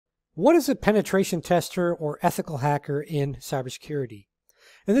What is a penetration tester or ethical hacker in cybersecurity?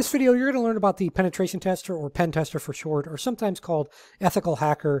 In this video, you're going to learn about the penetration tester, or pen tester for short, or sometimes called ethical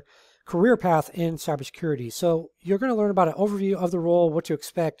hacker, career path in cybersecurity. So you're going to learn about an overview of the role, what to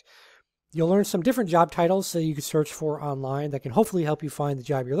expect. You'll learn some different job titles that you can search for online that can hopefully help you find the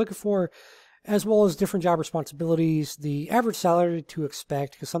job you're looking for, as well as different job responsibilities, the average salary to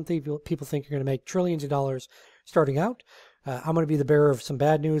expect, because some people think you're going to make trillions of dollars starting out. I'm going to be the bearer of some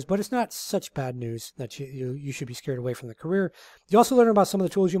bad news, but it's not such bad news that you should be scared away from the career. You also learn about some of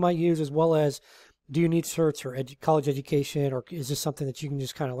the tools you might use, as well as do you need certs or college education, or is this something that you can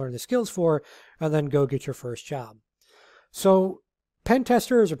just kind of learn the skills for and then go get your first job? So pen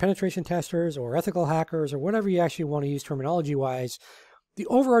testers or penetration testers or ethical hackers or whatever you actually want to use terminology-wise, the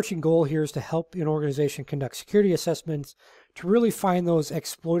overarching goal here is to help an organization conduct security assessments to really find those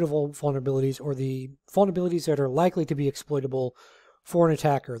exploitable vulnerabilities, or the vulnerabilities that are likely to be exploitable for an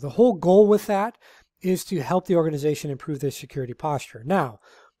attacker. The whole goal with that is to help the organization improve their security posture. Now,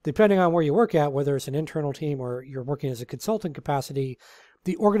 depending on where you work at, whether it's an internal team or you're working as a consultant capacity,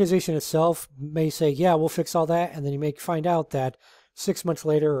 the organization itself may say, yeah, we'll fix all that. And then you may find out that 6 months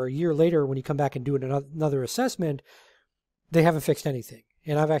later or a year later, when you come back and do another assessment, they haven't fixed anything.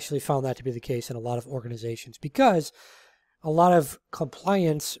 And I've actually found that to be the case in a lot of organizations, because a lot of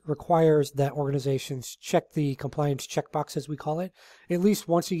compliance requires that organizations check the compliance checkbox, as we call it, at least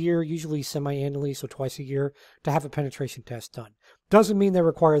once a year, usually semi-annually, so twice a year, to have a penetration test done. Doesn't mean they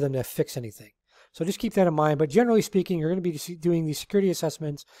require them to fix anything. So just keep that in mind. But generally speaking, you're going to be doing these security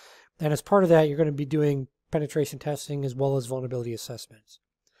assessments, and as part of that, you're going to be doing penetration testing as well as vulnerability assessments.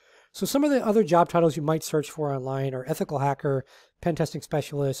 So some of the other job titles you might search for online are ethical hacker, pen testing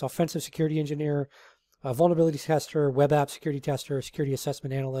specialist, offensive security engineer, vulnerability tester, web app security tester, security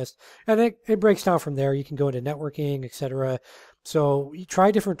assessment analyst, and it breaks down from there. You can go into networking, etc. So you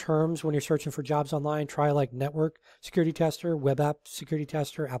try different terms when you're searching for jobs online. Try like network security tester, web app security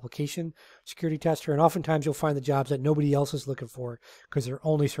tester, application security tester, and oftentimes you'll find the jobs that nobody else is looking for because they're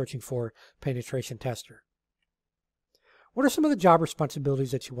only searching for penetration tester. What are some of the job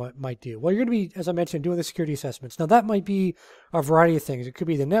responsibilities that you might do? Well, you're going to be, as I mentioned, doing the security assessments. Now, that might be a variety of things. It could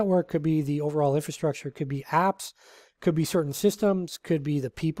be the network, could be the overall infrastructure, could be apps, could be certain systems, could be the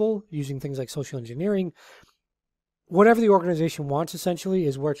people using things like social engineering. Whatever the organization wants, essentially,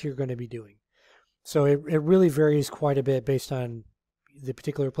 is what you're going to be doing. So it really varies quite a bit based on the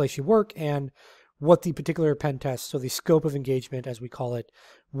particular place you work and what the particular pen test, so the scope of engagement, as we call it,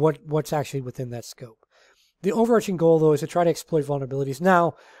 what's actually within that scope. The overarching goal, though, is to try to exploit vulnerabilities.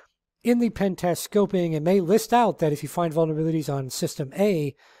 Now, in the pen test scoping, it may list out that if you find vulnerabilities on system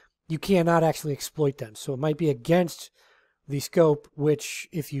A, you cannot actually exploit them. So it might be against the scope, which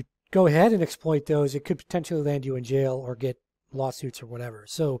if you go ahead and exploit those, it could potentially land you in jail or get lawsuits or whatever.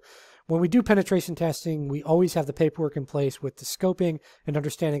 So when we do penetration testing, we always have the paperwork in place with the scoping and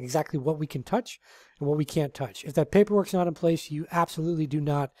understanding exactly what we can touch and what we can't touch. If that paperwork's not in place, you absolutely do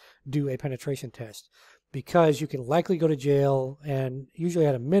not do a penetration test, because you can likely go to jail, and usually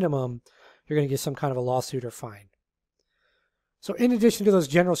at a minimum, you're going to get some kind of a lawsuit or fine. So in addition to those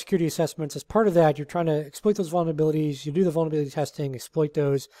general security assessments, as part of that, you're trying to exploit those vulnerabilities. You do the vulnerability testing, exploit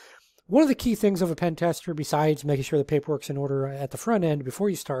those. One of the key things of a pen tester, besides making sure the paperwork's in order at the front end before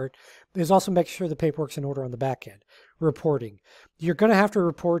you start, is also making sure the paperwork's in order on the back end. Reporting. You're going to have to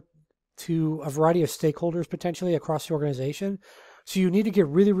report to a variety of stakeholders potentially across the organization. So you need to get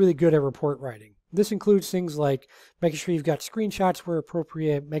really, really good at report writing. This includes things like making sure you've got screenshots where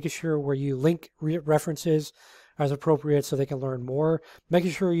appropriate, making sure where you link references as appropriate so they can learn more,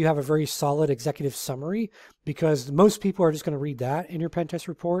 making sure you have a very solid executive summary, because most people are just going to read that in your pen test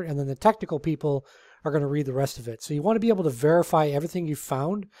report, and then the technical people are going to read the rest of it. So you want to be able to verify everything you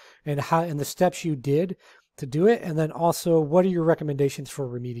found and how and the steps you did to do it, and then also what are your recommendations for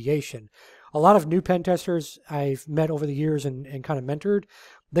remediation. A lot of new pen testers I've met over the years and kind of mentored,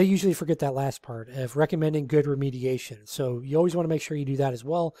 they usually forget that last part of recommending good remediation. So you always want to make sure you do that as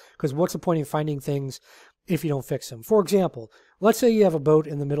well, because what's the point in finding things if you don't fix them? For example, let's say you have a boat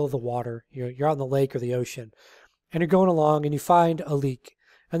in the middle of the water. You're out in the lake or the ocean, and you're going along and you find a leak,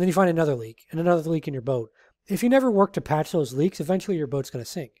 and then you find another leak and another leak in your boat. If you never work to patch those leaks, eventually your boat's going to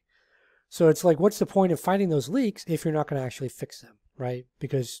sink. So it's like, what's the point of finding those leaks if you're not going to actually fix them, right?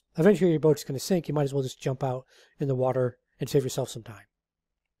 Because eventually your boat's going to sink. You might as well just jump out in the water and save yourself some time.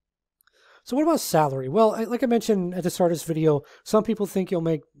 So what about salary? Well, like I mentioned at the start of this video, some people think you'll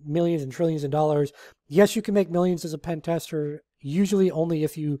make millions and trillions of dollars. Yes, you can make millions as a pen tester, usually only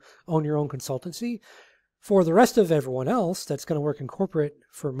if you own your own consultancy. For the rest of everyone else that's going to work in corporate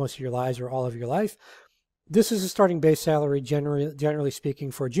for most of your lives or all of your life, this is a starting base salary, generally speaking,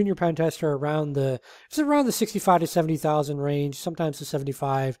 for a junior pen tester it's around the 65 to 70,000 range, sometimes the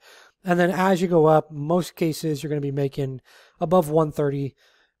 75. And then as you go up, most cases you're going to be making above 130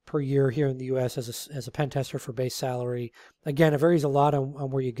 per year here in the U.S. as a pen tester for base salary. Again, it varies a lot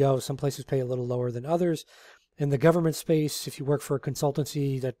on where you go. Some places pay a little lower than others. In the government space, if you work for a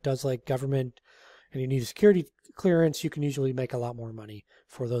consultancy that does like government and you need a security clearance, you can usually make a lot more money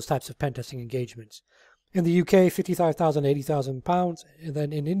for those types of pen testing engagements. In the UK, 55,000 to 80,000 pounds, and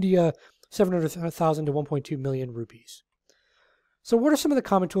then in India, 700,000 to 1.2 million rupees. So what are some of the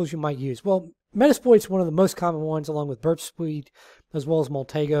common tools you might use? Well, Metasploit's one of the most common ones, along with Burp Suite, as well as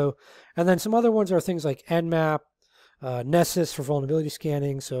Multago. And then some other ones are things like Nmap, Nessus for vulnerability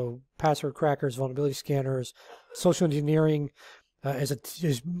scanning, so password crackers, vulnerability scanners. Social engineering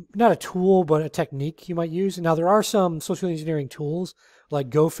is not a tool, but a technique you might use. Now, there are some social engineering tools like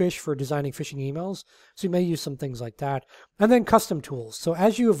GoPhish for designing phishing emails, so you may use some things like that. And then custom tools. So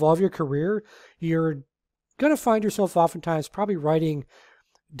as you evolve your career, you're going to find yourself oftentimes probably writing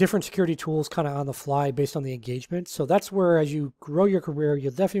different security tools kind of on the fly based on the engagement. So that's where, as you grow your career,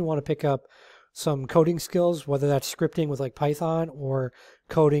 you'll definitely want to pick up some coding skills, whether that's scripting with like Python or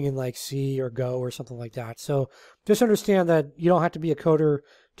coding in like C or Go or something like that. So just understand that you don't have to be a coder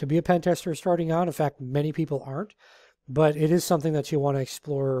to be a pen tester starting out. In fact, many people aren't, but it is something that you want to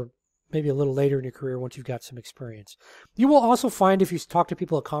explore maybe a little later in your career once you've got some experience. You will also find, if you talk to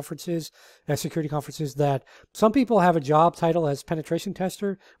people at conferences, at security conferences, that some people have a job title as penetration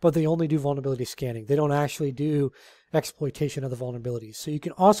tester, but they only do vulnerability scanning. They don't actually do exploitation of the vulnerabilities. So you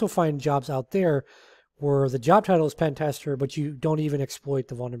can also find jobs out there where the job title is pen tester, but you don't even exploit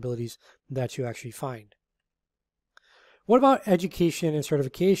the vulnerabilities that you actually find. What about education and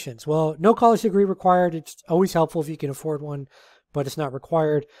certifications? Well, no college degree required. It's always helpful if you can afford one, but it's not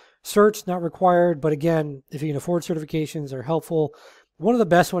required. Certs, not required, but again, if you can afford certifications, they're helpful. One of the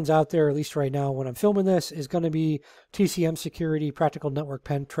best ones out there, at least right now when I'm filming this, is going to be TCM Security Practical Network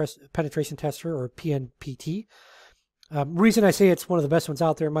Penetration Tester, or PNPT. Reason I say it's one of the best ones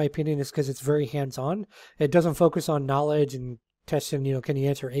out there, in my opinion, is because it's very hands-on. It doesn't focus on knowledge and testing, can you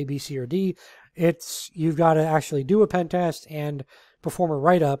answer A, B, C, or D? You've got to actually do a pen test and perform a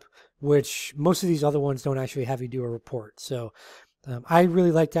write-up, which most of these other ones don't actually have you do a report. So I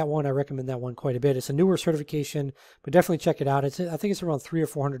really like that one. I recommend that one quite a bit. It's a newer certification, but definitely check it out. I think it's around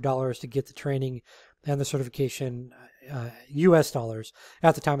 $300 or $400 to get the training and the certification, US dollars,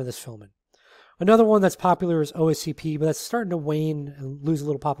 at the time of this filming. Another one that's popular is OSCP, but that's starting to wane and lose a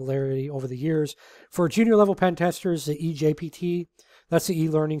little popularity over the years. For junior level pen testers, the EJPT, that's the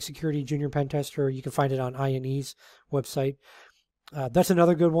e-learning security junior pen tester. You can find it on INE's website. That's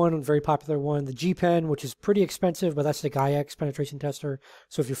another good one, a very popular one. The GPen, which is pretty expensive, but that's the GAIX penetration tester.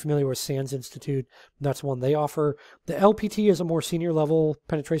 So if you're familiar with SANS Institute, that's one they offer. The LPT is a more senior level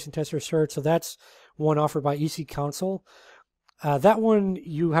penetration tester cert, so that's one offered by EC Council. That one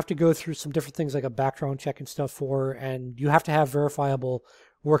you have to go through some different things like a background check and stuff for, and you have to have verifiable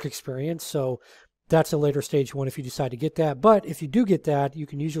work experience. So that's a later stage one if you decide to get that. But if you do get that, you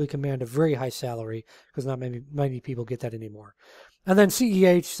can usually command a very high salary because not many people get that anymore. And then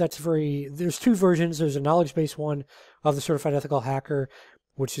CEH, there's two versions. There's a knowledge-based one of the Certified Ethical Hacker,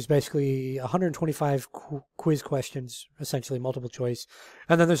 which is basically 125 quiz questions, essentially multiple choice.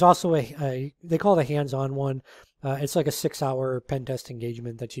 And then there's also they call it a hands-on one. It's like a 6-hour pen test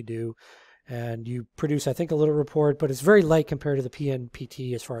engagement that you do. And you produce, I think, a little report, but it's very light compared to the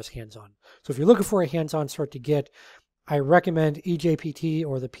PNPT as far as hands-on. So if you're looking for a hands-on cert to get, I recommend EJPT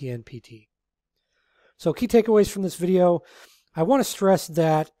or the PNPT. So key takeaways from this video. I want to stress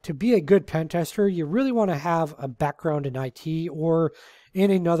that to be a good pen tester, you really want to have a background in IT or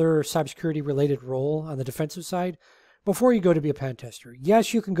in another cybersecurity related role on the defensive side before you go to be a pen tester.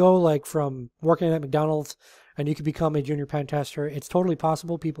 Yes, you can go like from working at McDonald's and you can become a junior pen tester. It's totally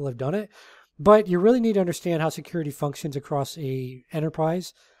possible. People have done it. But you really need to understand how security functions across an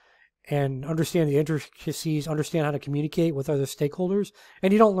enterprise and understand the intricacies, understand how to communicate with other stakeholders.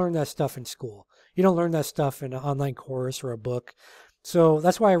 And you don't learn that stuff in school. You don't learn that stuff in an online course or a book. So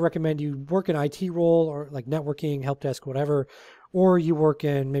that's why I recommend you work in IT role or like networking, help desk, whatever, or you work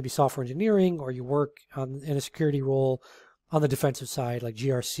in maybe software engineering, or you work in a security role on the defensive side like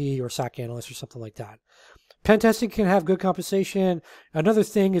GRC or SOC analyst or something like that. Pen testing can have good compensation. Another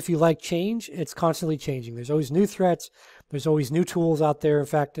thing, if you like change, it's constantly changing. There's always new threats. There's always new tools out there. In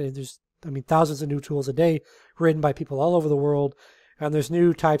fact, there's thousands of new tools a day written by people all over the world. And there's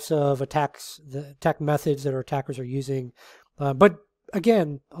new types of attacks, the attack methods that our attackers are using. But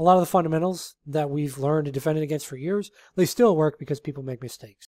again, a lot of the fundamentals that we've learned and defended against for years, they still work because people make mistakes.